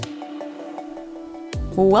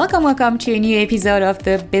Welcome to a new episode of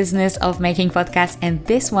the Business of Making podcast. And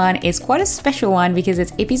this one is quite a special one because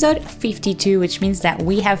it's episode 52, which means that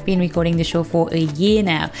we have been recording the show for a year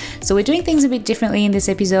now. So we're doing things a bit differently in this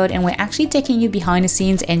episode, and we're actually taking you behind the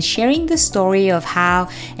scenes and sharing the story of how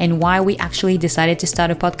and why we actually decided to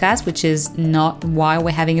start a podcast, which is not why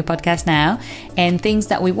we're having a podcast now, and things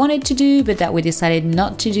that we wanted to do but that we decided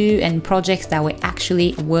not to do, and projects that we're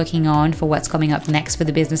actually working on for what's coming up next for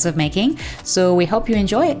the Business of Making. So we hope you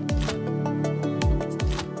enjoy it.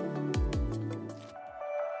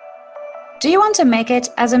 Do you want to make it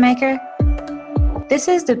as a maker? This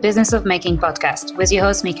is the Business of Making podcast with your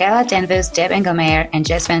hosts Michaela Danvers, Deb Engelmeyer, and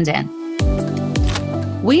Jess Van Den.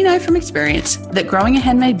 We know from experience that growing a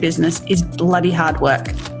handmade business is bloody hard work.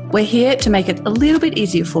 We're here to make it a little bit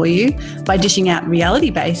easier for you by dishing out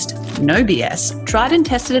reality-based, no BS, tried and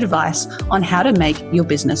tested advice on how to make your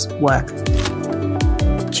business work.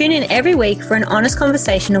 Tune in every week for an honest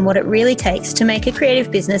conversation on what it really takes to make a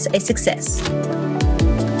creative business a success.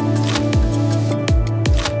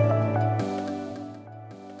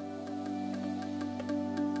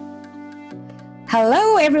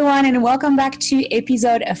 Hello, everyone, and welcome back to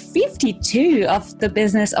episode 52 of the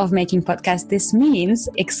Business of Making podcast. This means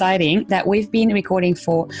exciting that we've been recording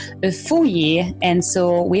for a full year, and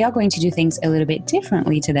so we are going to do things a little bit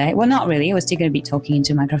differently today. Well, not really. We're still going to be talking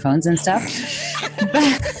into microphones and stuff,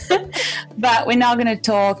 but we're not going to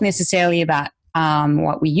talk necessarily about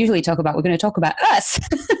what we usually talk about. We're going to talk about us.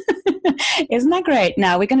 Isn't that great?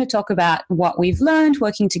 Now we're going to talk about what we've learned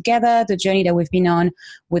working together, the journey that we've been on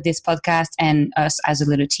with this podcast and us as a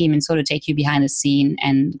little team, and sort of take you behind the scene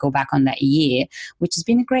and go back on that year, which has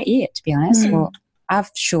been a great year, to be honest. Well, I've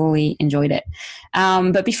surely enjoyed it.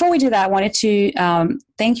 But before we do that, I wanted to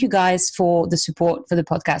thank you guys for the support for the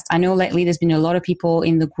podcast. I know lately there's been a lot of people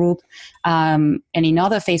in the group and in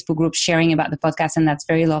other Facebook groups sharing about the podcast, and that's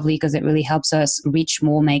very lovely because it really helps us reach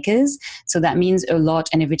more makers. So that means a lot,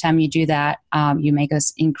 and every time you do that, you make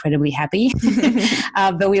us incredibly happy.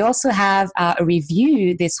 But we also have a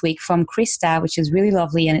review this week from Krista, which is really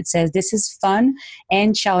lovely, and it says, "This is fun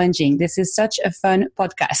and challenging. This is such a fun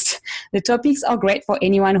podcast. The topics are great for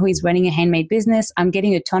anyone who is running a handmade business. I'm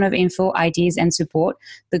getting a ton of info, ideas, and support.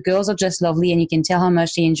 The girls are just lovely, and you can tell how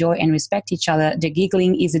much they enjoy and respect each other. The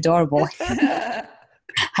giggling is adorable."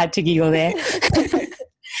 Had to giggle there.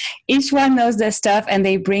 Each one knows their stuff, and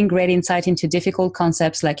they bring great insight into difficult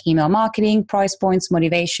concepts like email marketing, price points,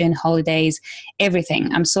 motivation, holidays, everything.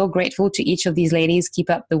 I'm so grateful to each of these ladies. Keep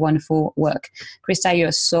up the wonderful work. Krista,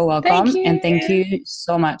 you're so welcome. And thank you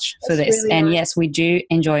so much for this. Really and nice. Yes, we do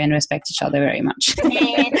enjoy and respect each other very much,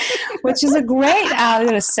 which is a great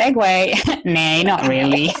little segue. Nah, not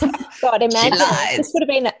really. God, imagine this would have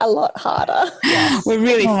been a lot harder. Yeah. We're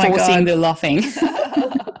really forcing the laughing.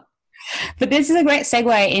 But this is a great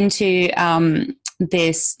segue into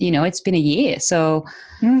this, it's been a year. So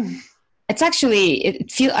it's actually,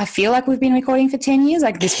 I feel like we've been recording for 10 years.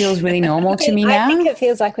 Like this feels really normal to me now. I think it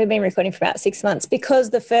feels like we've been recording for about 6 months because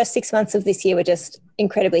the first 6 months of this year were just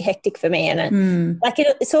incredibly hectic for me. And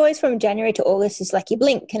it's always from January to August. It's like you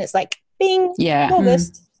blink and it's like, bing,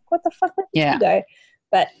 August. What the fuck? Where did you go?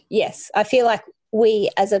 But yes, I feel like we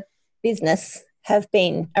as a business have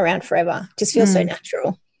been around forever. Just feels so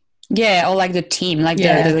natural. Yeah, or like the team, like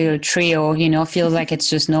the little trio, feels like it's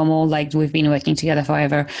just normal, like we've been working together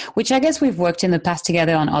forever, which I guess we've worked in the past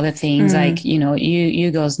together on other things. Like,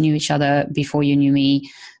 you girls knew each other before you knew me.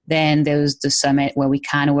 Then there was the summit where we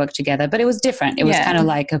kind of worked together, but it was different. It was kind of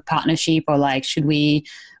like a partnership, or like, should we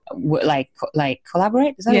like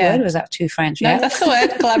collaborate? Is that a word? Or is that too French? No, that's the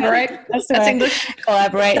word. Collaborate. That's English.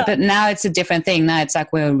 Collaborate. But now it's a different thing. Now it's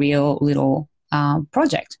like we're a real little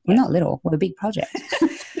project. We're not little. We're a big project.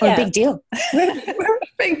 We're a big deal. We're a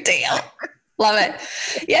big deal. Love it.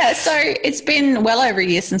 Yeah. So it's been well over a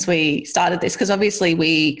year since we started this, because obviously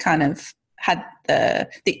we kind of had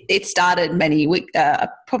it started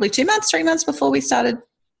probably 2 months, 3 months before we started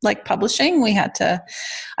like publishing. We had to,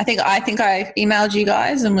 I think I emailed you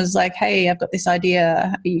guys and was like, "Hey, I've got this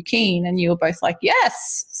idea. Are you keen?" And you were both like,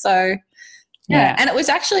 "Yes." So yeah. And it was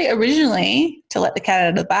actually originally, to let the cat out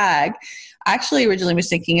of the bag, I actually originally was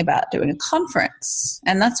thinking about doing a conference,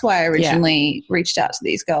 and that's why I originally reached out to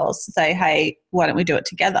these girls to say, "Hey, why don't we do it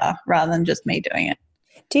together rather than just me doing it?"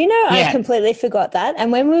 Do you know, I completely forgot that.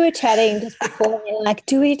 And when we were chatting just before, we were like,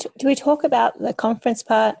 do we talk about the conference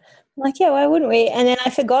part? I'm like, yeah, why wouldn't we? And then I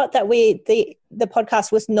forgot that the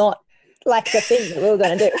podcast was not like the thing that we were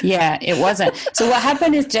going to do. Yeah, it wasn't. So what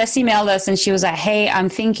happened is Jess emailed us and she was like, "Hey, I'm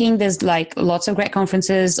thinking there's like lots of great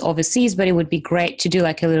conferences overseas, but it would be great to do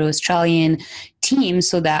like a little Australian team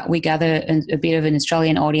so that we gather a bit of an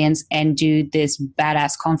Australian audience and do this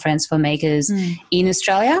badass conference for makers in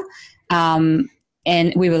Australia.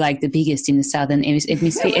 And we were like the biggest in the southern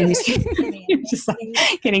hemisphere. Just like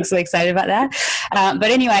getting so excited about that.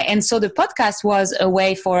 But anyway, and so the podcast was a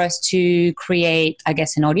way for us to create, I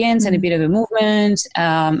guess, an audience and a bit of a movement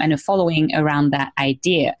and a following around that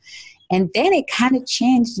idea. And then it kind of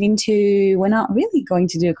changed into, we're not really going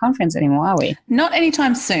to do a conference anymore, are we? Not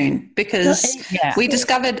anytime soon, because we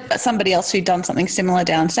discovered somebody else who'd done something similar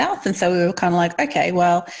down south. And so we were kind of like, okay,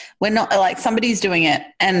 well, we're not like, somebody's doing it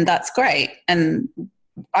and that's great. And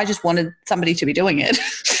I just wanted somebody to be doing it.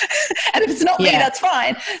 And if it's not me, that's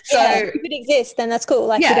fine. So if it exists, then that's cool.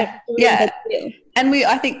 Like, and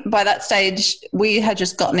I think by that stage we had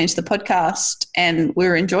just gotten into the podcast and we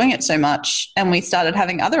were enjoying it so much, and we started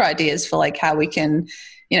having other ideas for like how we can,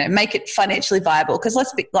 you know, make it financially viable. Because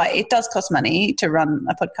let's be like, it does cost money to run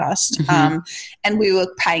a podcast, and we were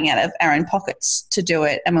paying out of our own pockets to do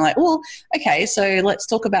it. And we're like, well, okay, so let's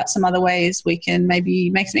talk about some other ways we can maybe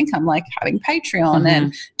make some income, like having Patreon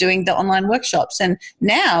and doing the online workshops. And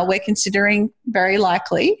now we're considering very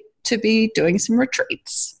likely to be doing some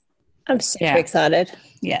retreats. I'm super excited.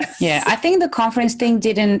 Yes. Yeah, I think the conference thing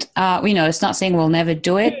didn't, it's not saying we'll never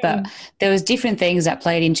do it, but there was different things that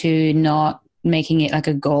played into not making it like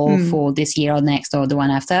a goal for this year or next or the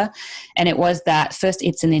one after. And it was that first,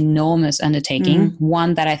 it's an enormous undertaking,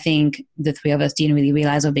 one that I think the three of us didn't really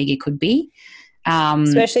realize how big it could be.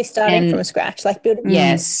 Especially starting from scratch, like building.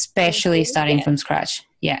 Yes, especially starting from scratch.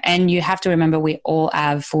 Yeah, and you have to remember we all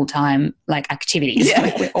have full-time like activities.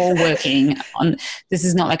 Yeah. We're all working on – this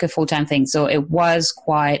is not like a full-time thing. So it was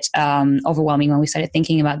quite overwhelming when we started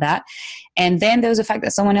thinking about that. And then there was the fact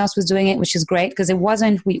that someone else was doing it, which is great because it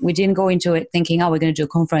wasn't – we didn't go into it thinking, oh, we're going to do a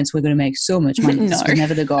conference. We're going to make so much money. This was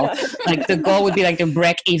never the goal. Like the goal would be like to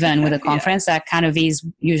break even with a conference. That kind of is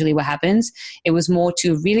usually what happens. It was more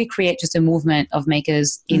to really create just a movement of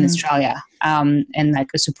makers in Australia and like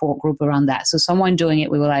a support group around that. So someone doing it,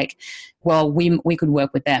 we were like, well, we could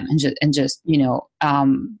work with them and just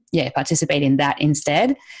participate in that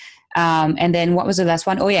instead. And then what was the last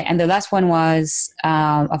one? Oh yeah, and the last one was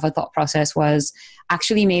of a thought process was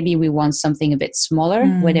actually maybe we want something a bit smaller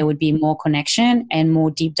where there would be more connection and more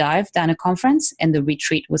deep dive than a conference, and the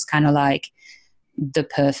retreat was kind of like the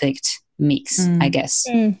perfect mix, I guess.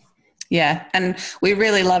 Yeah, and we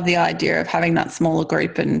really love the idea of having that smaller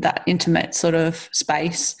group and that intimate sort of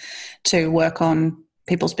space to work on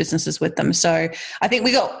people's businesses with them. So I think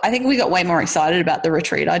we got way more excited about the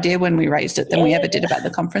retreat idea when we raised it than we ever did about the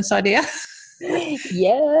conference idea.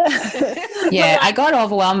 Yeah, I got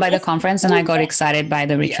overwhelmed by the conference and I got excited by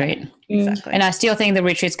the retreat. Exactly. And I still think the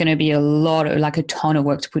retreat's going to be a ton of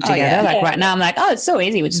work to put together. Right now I'm like, oh, it's so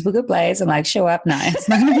easy. We just book a place. I'm like, show up. No, it's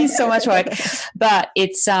not going to be so much work, but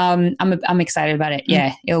it's, I'm excited about it.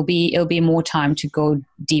 Yeah. It'll be more time to go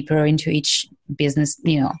deeper into each business,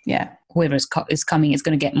 whoever is coming is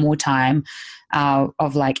going to get more time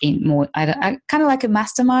of like in more, kind of like a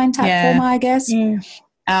mastermind type format, I guess.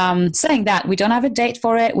 Saying that, we don't have a date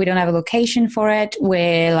for it. We don't have a location for it.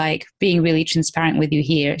 We're like being really transparent with you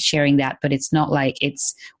here, sharing that, but it's not like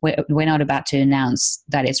we're not about to announce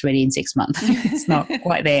that it's ready in 6 months. It's not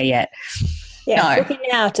quite there yet. Yeah, looking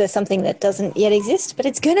now to something that doesn't yet exist, but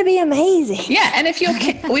it's going to be amazing. Yeah, and if you're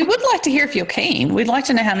we would like to hear if you're keen. We'd like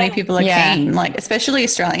to know how many people are keen, like especially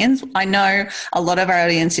Australians. I know a lot of our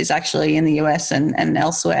audience is actually in the US and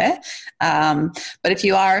elsewhere. But if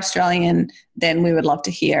you are Australian, then we would love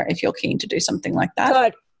to hear if you're keen to do something like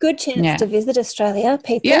that. Good chance to visit Australia,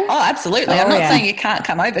 people. Yeah, absolutely. I'm not saying you can't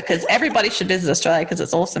come over because everybody should visit Australia because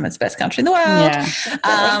it's awesome. It's the best country in the world. Yeah.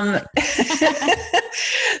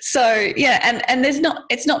 And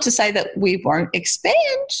it's not to say that we won't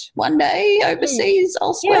expand one day overseas,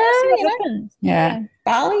 elsewhere.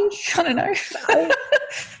 Bali, I don't know.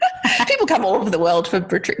 People come all over the world for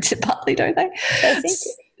retreats to Bali, don't they?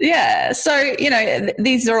 Yeah. So,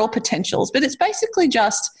 these are all potentials, but it's basically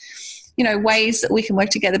just ways that we can work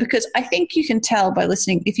together, because I think you can tell by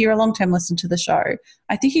listening, if you're a long-term listener to the show,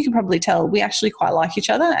 I think you can probably tell we actually quite like each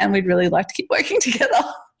other and we'd really like to keep working together.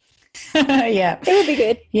 Yeah. It would be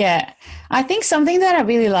good. Yeah. I think something that I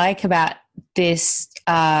really like about this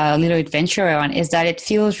little adventure on is that it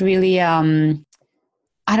feels really, I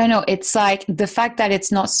don't know, it's like the fact that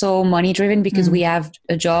it's not so money driven because we have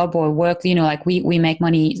a job or work, like we make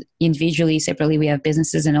money individually, separately, we have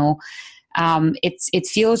businesses and all. It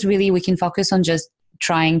feels really, we can focus on just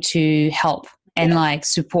trying to help and like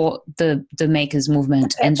support the makers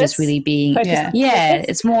movement and just really being,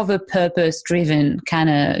 it's more of a purpose driven kind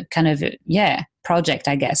of, project,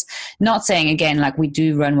 I guess. Not saying, again, like we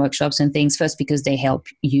do run workshops and things first because they help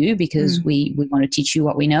you, because we want to teach you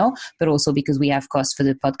what we know, but also because we have costs for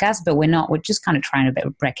the podcast. But we're just kind of trying to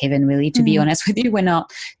break even, really, to be honest with you. We're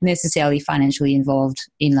not necessarily financially involved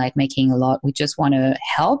in like making a lot. We just want to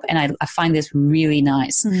help. And I find this really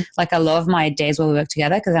nice. Like I love my days where we work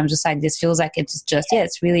together, because I'm just like, this feels like it's just,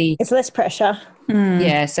 it's really... It's less pressure.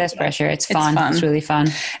 Yeah, it's less pressure. It's fun. It's really fun.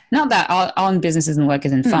 Not that our own businesses and work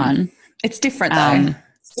isn't fun. It's different though.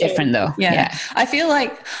 It's different though. Yeah.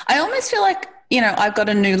 I almost feel like, I've got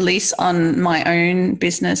a new lease on my own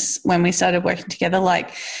business when we started working together,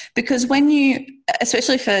 like, because when you,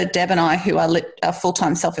 especially for Deb and I, who are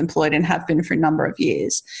full-time self-employed and have been for a number of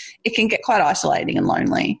years, it can get quite isolating and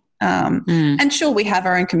lonely. And sure, we have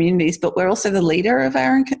our own communities, but we're also the leader of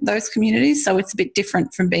those communities. So it's a bit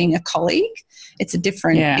different from being a colleague. It's a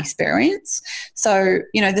different experience. So,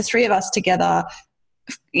 the three of us together,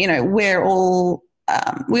 we're all,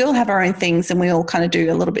 we all have our own things and we all kind of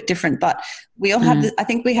do a little bit different, but we all have, I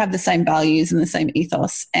think we have the same values and the same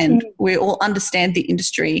ethos, and we all understand the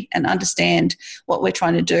industry and understand what we're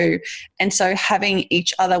trying to do. And so having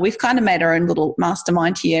each other, we've kind of made our own little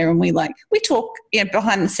mastermind here, and we talk,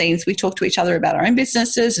 behind the scenes, we talk to each other about our own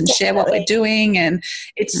businesses and share what we're doing. And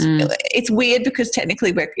it's weird because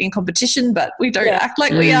technically we're in competition, but we don't act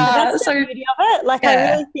like we are. That's the beauty of it. Like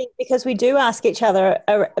I really think, because we do ask each other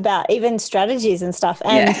about even strategies and stuff,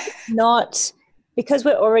 and not because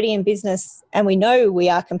we're already in business and we know we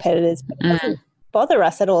are competitors, but it doesn't bother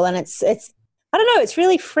us at all. And it's I don't know, it's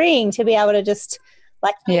really freeing to be able to just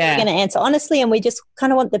like, we're going to answer honestly, and we just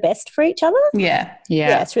kind of want the best for each other. Yeah,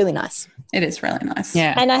 it's really nice. It is really nice.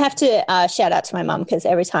 Yeah. And I have to shout out to my mum, because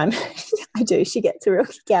every time I do, she gets a real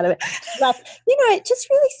kick out of it. She's like, it just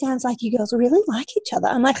really sounds like you girls really like each other.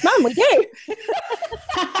 I'm like, Mum, we do.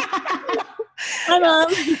 Hi,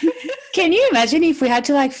 Mum. Can you imagine if we had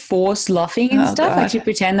to like force laughing and stuff, like to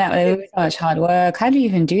pretend that it was so much hard work? How do you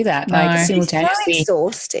even do that? Like simultaneously. It's so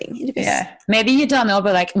exhausting. Maybe you don't know,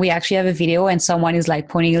 but like we actually have a video and someone is like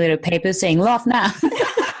pointing a little paper saying laugh now.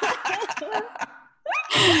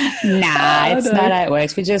 It's not how it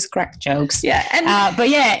works. We just crack jokes. Yeah. And but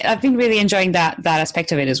I've been really enjoying that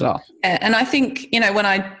aspect of it as well. And I think, when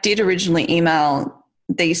I did originally email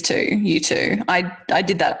you two, I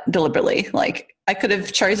did that deliberately. Like I could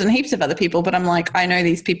have chosen heaps of other people, but I'm like, I know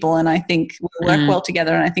these people and I think we'll work well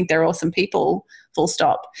together, and I think they're awesome people, full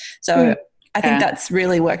stop. So I think that's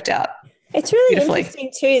really worked out. It's really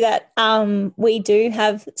interesting too that we do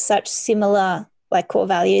have such similar like core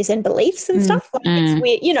values and beliefs and stuff. Like it's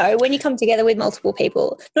weird, when you come together with multiple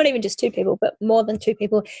people, not even just two people, but more than two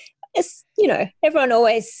people, it's, everyone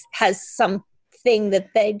always has something that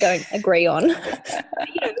they don't agree on.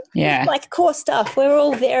 Like core stuff, we're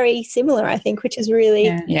all very similar, I think, which is really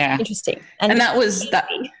interesting. And that was that.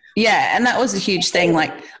 Yeah, and that was a huge thing.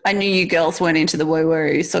 Like I knew you girls weren't into the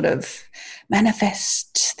woo-woo sort of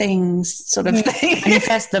manifest things sort of thing.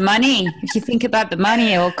 Manifest the money. If you think about the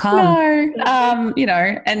money, it will come. No,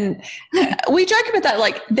 and we joke about that.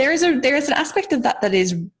 Like there is an aspect of that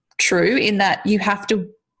is true, in that you have to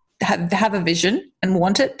have a vision and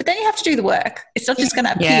want it, but then you have to do the work. It's not just going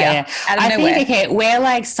to appear out of nowhere. I think, we're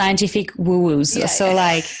like scientific woo-woos.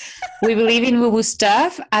 Like we believe in woo-woo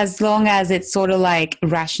stuff as long as it's sort of like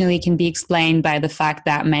rationally can be explained by the fact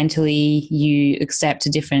that mentally you accept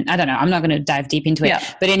a different, I don't know, I'm not going to dive deep into it.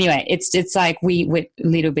 But anyway, it's like we're a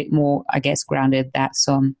little bit more, I guess, grounded than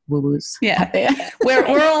some woo-woos out there. we're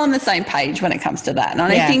all on the same page when it comes to that. And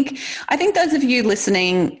I think those of you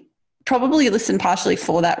listening probably listen partially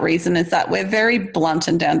for that reason, is that we're very blunt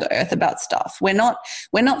and down to earth about stuff. We're not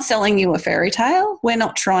selling you a fairy tale. We're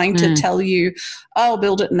not trying to tell you, oh,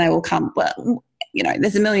 build it and they will come. Well,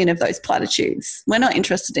 there's a million of those platitudes. We're not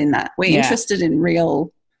interested in that. We're interested in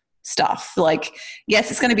real stuff. Like, yes,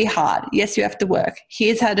 it's going to be hard. Yes, you have to work.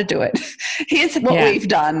 Here's how to do it. Here's what we've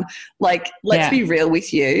done. Like, let's be real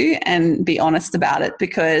with you and be honest about it,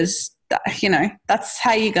 because, that's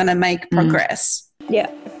how you're going to make progress. Yeah.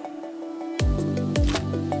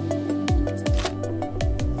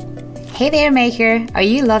 Hey there, Maker! Are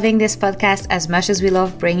you loving this podcast as much as we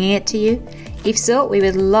love bringing it to you? If so, we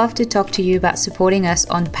would love to talk to you about supporting us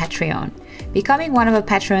on Patreon. Becoming one of our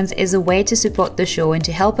patrons is a way to support the show and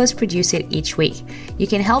to help us produce it each week. You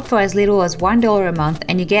can help for as little as $1 a month,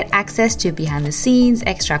 and you get access to behind the scenes,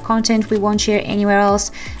 extra content we won't share anywhere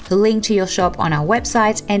else, a link to your shop on our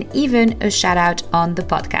website, and even a shout out on the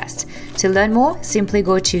podcast. To learn more, simply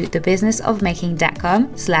go to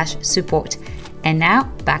thebusinessofmaking.com/support. And now,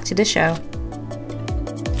 back to the show.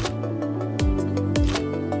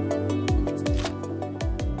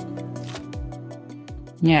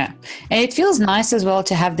 Yeah. And it feels nice as well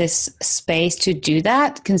to have this space to do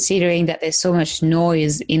that, considering that there's so much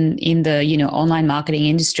noise in the, you know, online marketing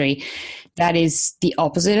industry that is the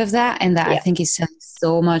opposite of that. And that I think is selling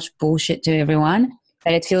so much bullshit to everyone.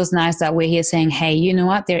 That it feels nice that we're here saying, hey, you know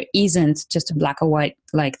what? There isn't just a black or white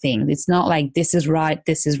like thing. It's not like this is right,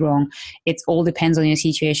 this is wrong. It all depends on your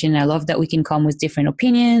situation. I love that we can come with different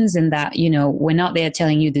opinions and that, you know, we're not there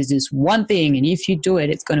telling you there's this one thing and if you do it,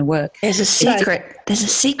 it's going to work. There's a secret. There's a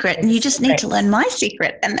secret and you just need to learn my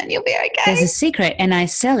secret and then you'll be okay. There's a secret and I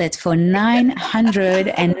sell it for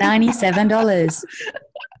 $997.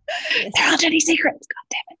 There aren't any secrets. God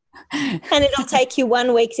damn it. And it'll take you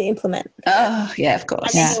 1 week to implement. Oh, yeah, of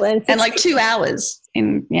course. And like 2 hours.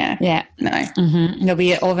 No. Mm-hmm. It'll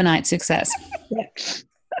be an overnight success.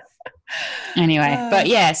 Anyway, but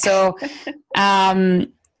yeah, so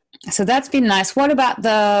that's been nice. What about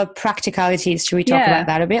the practicalities? Should we talk about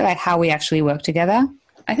that a bit? Like how we actually work together?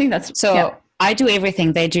 I think that's... So I do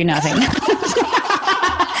everything. They do nothing.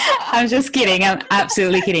 I'm just kidding. I'm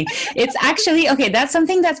absolutely kidding. It's actually, okay, that's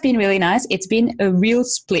something that's been really nice. It's been a real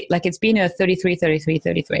split. Like it's been a 33.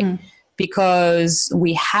 Because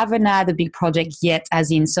we haven't had a big project yet, as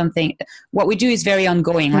in something, what we do is very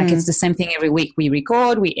ongoing. Like it's the same thing every week. We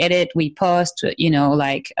record, we edit, we post, you know,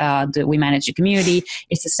 like we manage the community.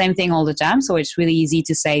 It's the same thing all the time. So it's really easy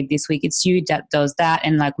to say this week it's you that does that.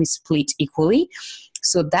 And like we split equally.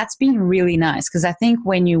 So that's been really nice because I think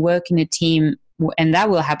when you work in a team, and that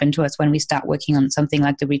will happen to us when we start working on something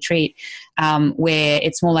like the retreat, where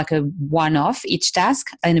it's more like a one-off each task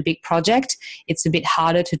in a big project. It's a bit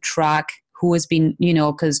harder to track who has been, you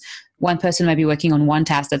know, because one person might be working on one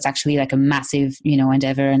task that's actually like a massive, you know,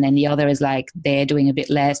 endeavor. And then the other is like they're doing a bit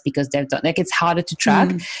less because they've done, like it's harder to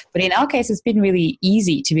track. But in our case, it's been really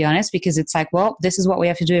easy, to be honest, because it's like, well, this is what we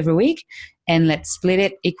have to do every week and let's split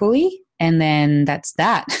it equally. And then that's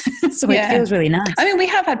that. So it feels really nice. I mean, we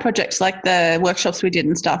have had projects like the workshops we did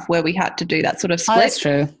and stuff where we had to do that sort of split. Oh, that's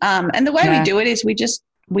true. And the way we do it is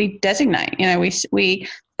we designate, you know, we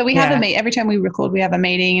have a meet every time we record, we have a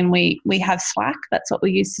meeting and we have Slack. That's what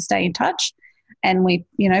we use to stay in touch. And we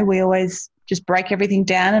always just break everything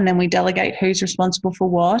down and then we delegate who's responsible for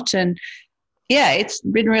what. And yeah, it's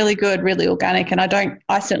been really good, really organic. And I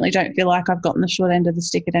certainly don't feel like I've gotten the short end of the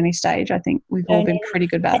stick at any stage. I think we've all been pretty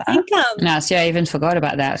good about that. No, see, I even forgot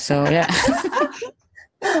about that. So yeah.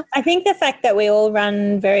 I think the fact that we all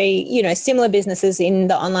run very, you know, similar businesses in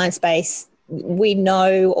the online space, we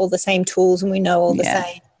know all the same tools and we know all the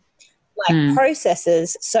same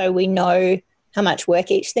processes. So we know how much work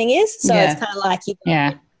each thing is. So it's kind of like,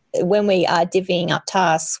 when we are divvying up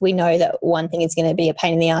tasks, we know that one thing is going to be a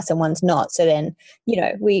pain in the ass and one's not. So then, you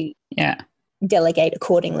know, we delegate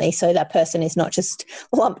accordingly so that person is not just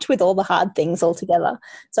lumped with all the hard things altogether.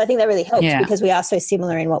 So I think that really helps because we are so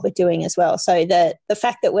similar in what we're doing as well. So the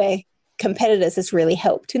fact that we're competitors has really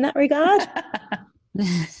helped in that regard.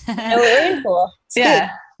 And we're in for. Good.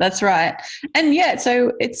 That's right. And so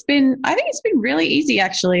I think it's been really easy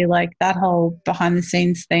actually, like that whole behind the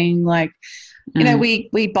scenes thing, like, you know, we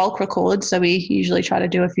bulk record, so we usually try to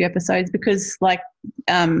do a few episodes because like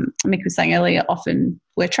Mick was saying earlier, often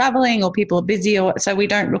we're traveling or people are busy, so we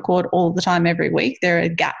don't record all the time every week. There are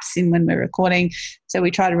gaps in when we're recording, so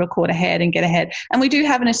we try to record ahead and get ahead. And we do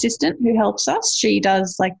have an assistant who helps us. She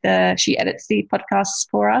does she edits the podcasts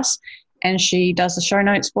for us and she does the show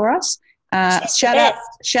notes for us. Shout out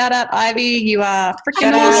Ivy, you are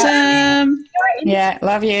freaking awesome. Yeah,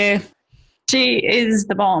 love you. She is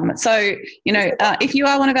the bomb. So, you know, if you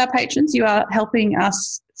are one of our patrons, you are helping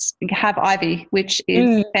us have Ivy, which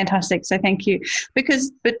is fantastic. So thank you. But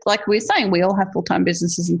like we were saying, we all have full-time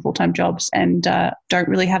businesses and full-time jobs and don't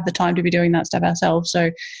really have the time to be doing that stuff ourselves.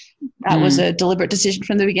 So that was a deliberate decision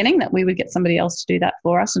from the beginning that we would get somebody else to do that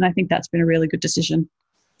for us. And I think that's been a really good decision.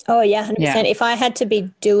 Oh, yeah, 100%. Yeah. If I had to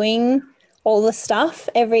be doing all the stuff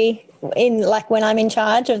when I'm in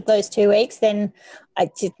charge of those 2 weeks, then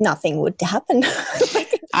nothing would happen.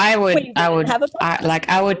 I would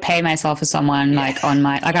pay myself for someone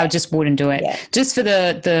I just wouldn't do it just for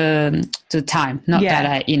the time, not that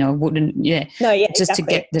I wouldn't just to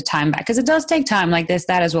get the time back, because it does take time. Like there's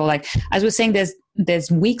that as well. Like as we're saying, there's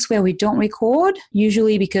weeks where we don't record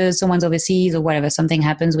usually because someone's overseas or whatever, something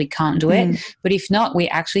happens, we can't do it. But if not, we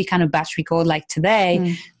actually kind of batch record. Like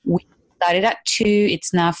today we started at 2,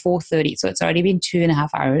 it's now 4:30, so it's already been 2.5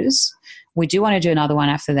 hours. We do want to do another one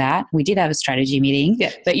after that. We did have a strategy meeting,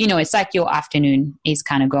 but it's like your afternoon is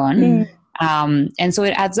kind of gone. And so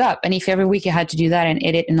it adds up. And if every week you had to do that and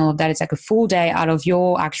edit and all of that, it's like a full day out of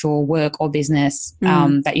your actual work or business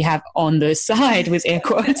that you have on the side with air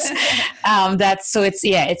quotes.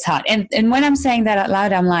 It's hard. And when I'm saying that out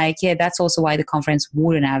loud, I'm like, yeah, that's also why the conference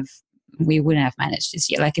wouldn't have managed this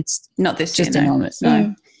year. Like it's not this just year, enormous. No.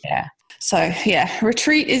 No. Yeah. So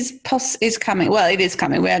retreat is coming. Well, it is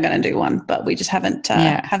coming. We are going to do one, but we just haven't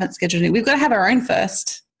scheduled it. We've got to have our own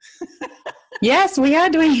first. Yes, we are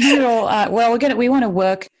doing it all. We want to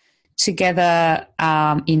work together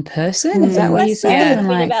in person. Is that what you said?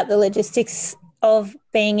 Yeah. About the logistics of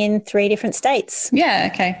being in 3 different states. Yeah.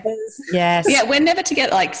 Okay. Yes. Yeah, we're never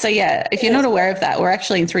together. If you're not aware of that, we're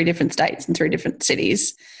actually in 3 different states and 3 different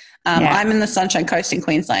cities. I'm in the Sunshine Coast in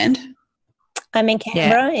Queensland. I'm in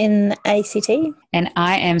Canberra in ACT. And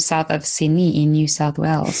I am south of Sydney in New South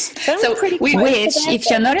Wales. So if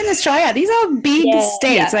you're not in Australia, these are big states.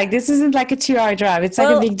 Yeah. Like this isn't like a 2-hour drive. It's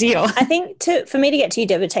like a big deal. I think for me to get to you,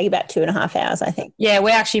 Deb, would take about 2.5 hours, I think. Yeah,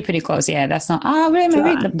 we're actually pretty close. Yeah, that's not,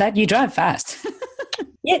 maybe that you drive fast.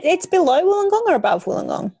 Yeah, it's below Wollongong or above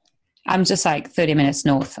Wollongong? I'm just like 30 minutes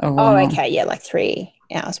north of Wollongong. Oh, okay. Yeah, like 3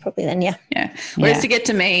 hours probably then, yeah. Yeah. Whereas to get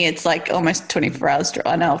to me, it's like almost 24 hours.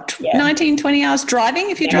 19, 20 hours driving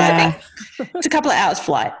if you're driving. It's a couple of hours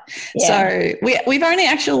flight. Yeah. So we've only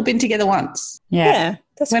actually been together once. Yeah.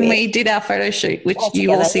 That's when weird. We did our photo shoot, which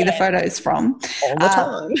you all see the photos from. All the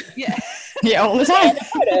time. Yeah. Yeah, all the time. The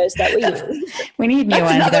photos that we use. We need new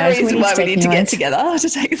ones. Another reason why we need to get together to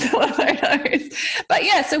take the photos. But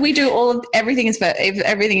yeah, so we do everything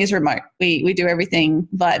is remote. We do everything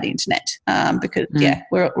via the internet because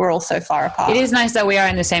we're all so far apart. It is nice that we are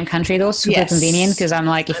in the same country though. Super convenient because I'm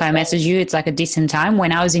like, if I message you, it's like a decent time.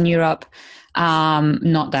 When I was in Europe,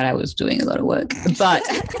 not that I was doing a lot of work, but.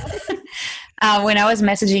 When I was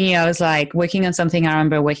messaging you, I was like working on something. I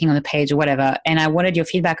remember working on the page or whatever, and I wanted your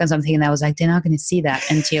feedback on something, and I was like, they're not going to see that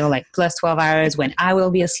until like plus 12 hours when I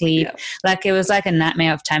will be asleep. Yeah. Like it was like a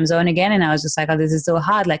nightmare of time zone again, and I was just like, oh, this is so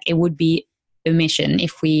hard. Like it would be a mission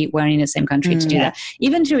if we weren't in the same country to do that.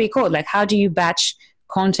 Even to record, like how do you batch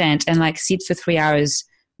content and like sit for 3 hours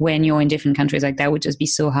when you're in different countries? Like that would just be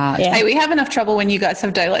so hard. Yeah. Hey, we have enough trouble when you guys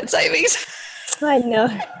have daylight savings. I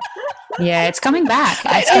know. Yeah, it's coming back.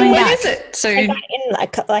 When is it? Soon? In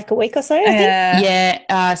like a week or so, I think. Yeah,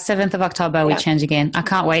 7th of October we change again. I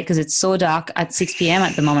can't wait because it's so dark at 6 p.m.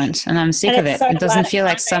 at the moment and I'm sick of it. It doesn't feel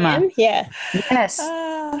like summer. Yeah. Yes.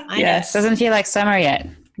 Yes. Doesn't feel like summer yet.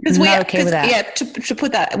 Because we're okay with that. Yeah, to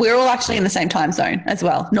put that, we're all actually in the same time zone as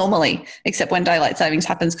well, normally, except when daylight savings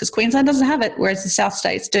happens because Queensland doesn't have it, whereas the South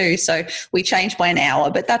States do. So we change by an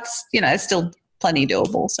hour, but that's, still plenty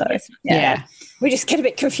doable. So, yeah. We just get a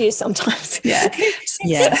bit confused sometimes. Yeah.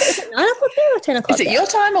 Yeah. 9 o'clock there or 10 o'clock? Is it your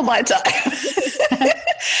time or my time?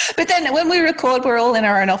 But then when we record, we're all in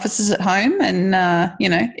our own offices at home. And,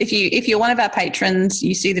 if you're one of our patrons,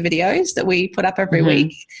 you see the videos that we put up every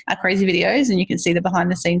week, our crazy videos, and you can see the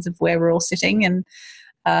behind the scenes of where we're all sitting and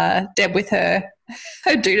Deb with her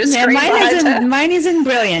Duda screen. Mine isn't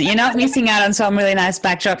brilliant. You're not missing out on some really nice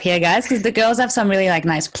backdrop here, guys, because the girls have some really like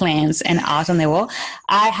nice plants and art on their wall.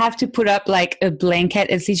 I have to put up like a blanket.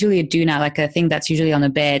 It's usually a doona, like a thing that's usually on a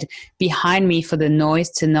bed behind me for the noise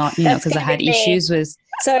to not, because I had issues with.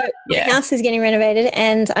 So my house is getting renovated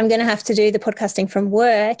and I'm going to have to do the podcasting from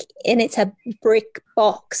work and it's a brick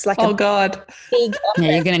box. Like God. Big office.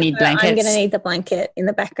 Yeah, you're going to need blankets. I'm going to need the blanket in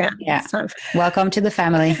the background. Yeah. Welcome to the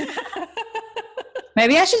family.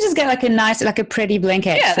 Maybe I should just get like a nice, like a pretty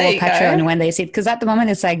blanket for Patreon when they sit. Because at the moment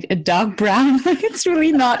it's like a dark brown. It's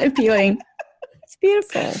really not appealing. It's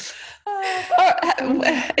beautiful. Is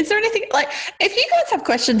there anything like if you guys have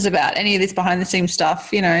questions about any of this behind the scenes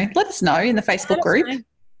stuff, let us know in the Facebook group.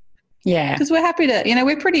 Yeah, because we're happy to.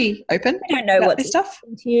 We're pretty open. We don't know about what's this stuff.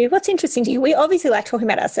 To you. What's interesting to you? We obviously like talking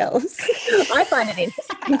about ourselves. I find it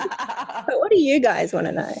interesting. But what do you guys want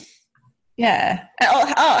to know? Yeah.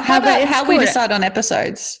 How about how we decide on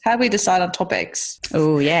episodes? How we decide on topics?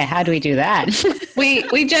 Oh, yeah. How do we do that?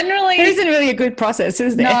 We generally... There isn't really a good process,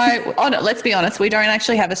 is there? No, let's be honest. We don't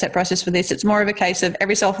actually have a set process for this. It's more of a case of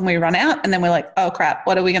every so often we run out and then we're like, oh, crap,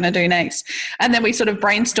 what are we going to do next? And then we sort of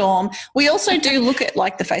brainstorm. We also do look at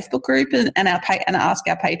like the Facebook group and ask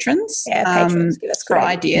our patrons, patrons give us for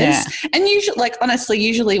ideas. Yeah. And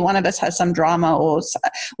usually one of us has some drama or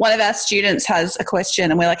one of our students has a question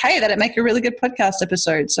and we're like, hey, that'd make a really good podcast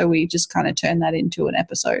episode. So we just kind of turn that into an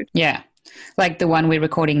episode. Yeah. Like the one we're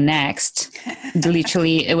recording next.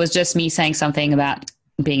 Literally, it was just me saying something about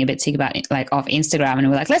being a bit sick about it, like off Instagram, and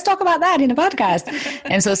we're like, let's talk about that in a podcast.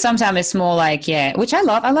 And so sometimes it's more like, which I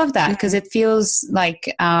love that, because it feels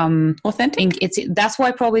like authentic. That's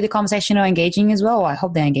why probably the conversation are engaging as well. I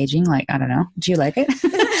hope they're engaging. Like, I don't know, do you like it?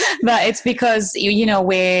 But it's because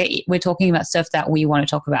we're talking about stuff that we want to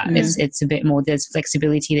talk about. It's a bit more, there's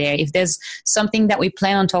flexibility there. If there's something that we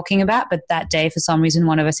plan on talking about, but that day for some reason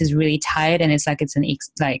one of us is really tired and it's like it's an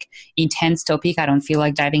intense topic, I don't feel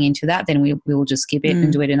like diving into that, then we will just skip it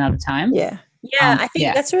and do it another time. I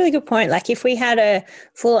think that's a really good point. Like if we had a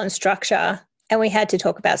full-on structure and we had to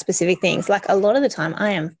talk about specific things, like a lot of the time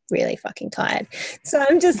I am really fucking tired, so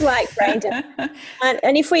I'm just like brain dead.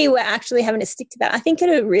 And if we were actually having to stick to that, I think it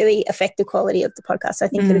would really affect the quality of the podcast. I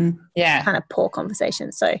think it would kind of poor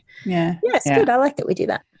conversation. So it's good. I like that we do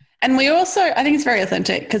that. And we also, I think it's very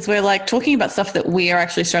authentic, because we're like talking about stuff that we are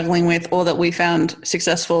actually struggling with, or that we found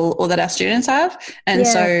successful, or that our students have. And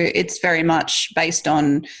so it's very much based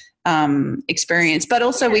on experience. But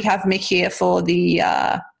also we have Mick here for the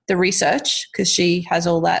research, because she has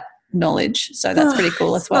all that knowledge. So that's pretty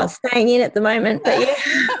cool as well. Not staying in at the moment, but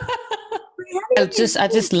I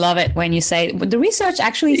just love it when you say the research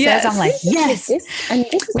actually says, I'm like, yes,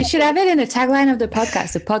 we should have it in the tagline of the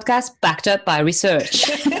podcast backed up by research.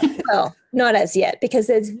 Well, not as yet, because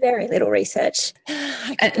there's very little research.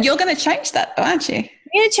 And you're going to change that, aren't you? I'm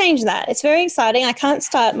going to change that. It's very exciting. I can't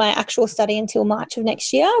start my actual study until March of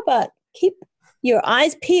next year, but keep your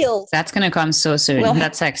eyes peeled. That's going to come so soon. Well,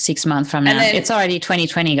 that's like 6 months from now. Then, it's already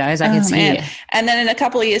 2020, guys. It's here. And then in a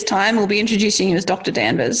couple of years' time, we'll be introducing you as Dr.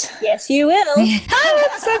 Danvers. Yes, you will. Oh,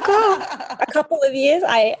 that's so cool. A couple of years.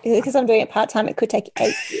 Because I'm doing it part-time, it could take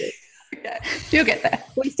 8 years. Okay. You'll get there.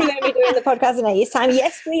 We're still going to be doing the podcast in 8 years' time.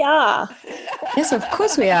 Yes, we are. Yes, of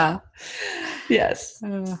course we are. Yes.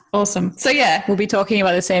 Awesome. So, we'll be talking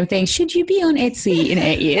about the same thing. Should you be on Etsy in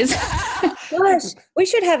 8 years? Gosh, we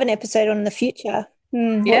should have an episode on the future.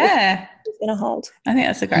 It's going to hold. I think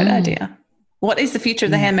that's a great idea. What is the future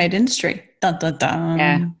of the handmade industry? Dun, dun, dun.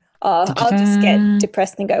 Yeah. Oh, I'll just get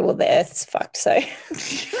depressed and go, well, the earth's fucked, so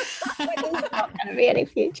there's not going to be any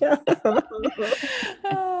future.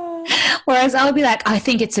 Whereas I'll be like, I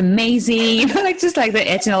think it's amazing. Like just like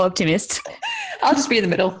the eternal optimist. I'll just be in the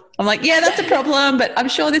middle. I'm like, that's a problem, but I'm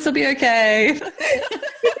sure this will be okay.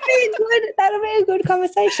 That'll be a good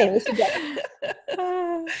conversation. We should get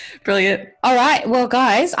it. Brilliant. All right. Well,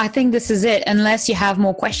 guys, I think this is it. Unless you have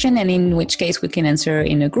more questions, and in which case we can answer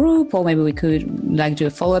in a group, or maybe we could like do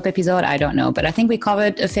a follow-up episode. I don't know, but I think we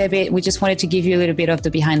covered a fair bit. We just wanted to give you a little bit of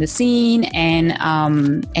the behind the scene, and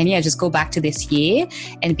just go back to this year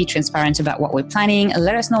and be transparent about what we're planning.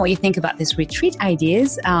 Let us know what you think about this retreat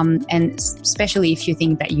ideas, and especially if you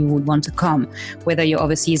think that you would want to come, whether you're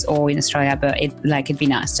overseas or in Australia. But it'd be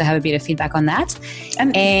nice to have a bit of feedback on that.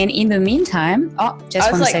 And in the meantime,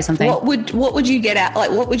 just want to say something. What would you get out?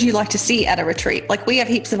 Like, what would you like to see at a retreat? Like, we have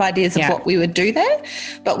heaps of ideas of what we would do there,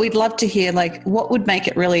 but we'd love to hear like what would make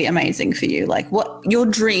it really amazing for you. Like, what your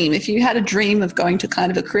dream? If you had a dream of going to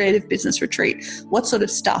kind of a creative business retreat, what sort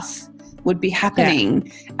of stuff would be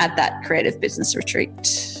happening at that creative business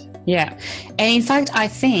retreat? Yeah. And in fact, I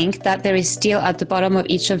think that there is still at the bottom of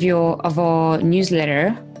each of our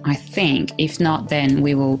newsletter, I think. If not, then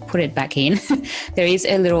we will put it back in. There is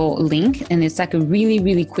a little link, and it's like a really,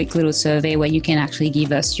 really quick little survey where you can actually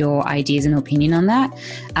give us your ideas and opinion on that.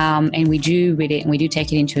 And we do read it and we do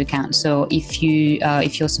take it into account. So if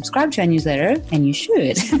you're subscribed to our newsletter, and you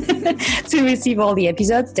should, to receive all the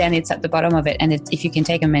episodes, then it's at the bottom of it. And if you can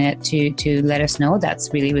take a minute to let us know,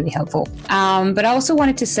 that's really, really helpful. But I also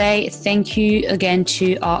wanted to say thank you again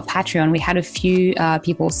to our Patreon. We had a few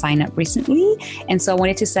people sign up recently, and so I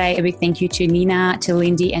wanted to say a big thank you to Nina, to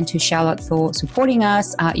Lindy, and to Charlotte for supporting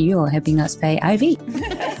us. You are helping us pay Ivy.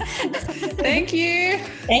 Thank you.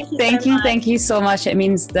 Thank you so much. It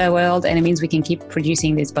means the world, and it means we can keep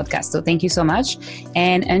producing this podcast. So thank you so much.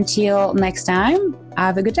 And until next time,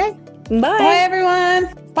 have a good day. Bye. Bye,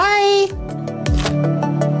 everyone. Bye.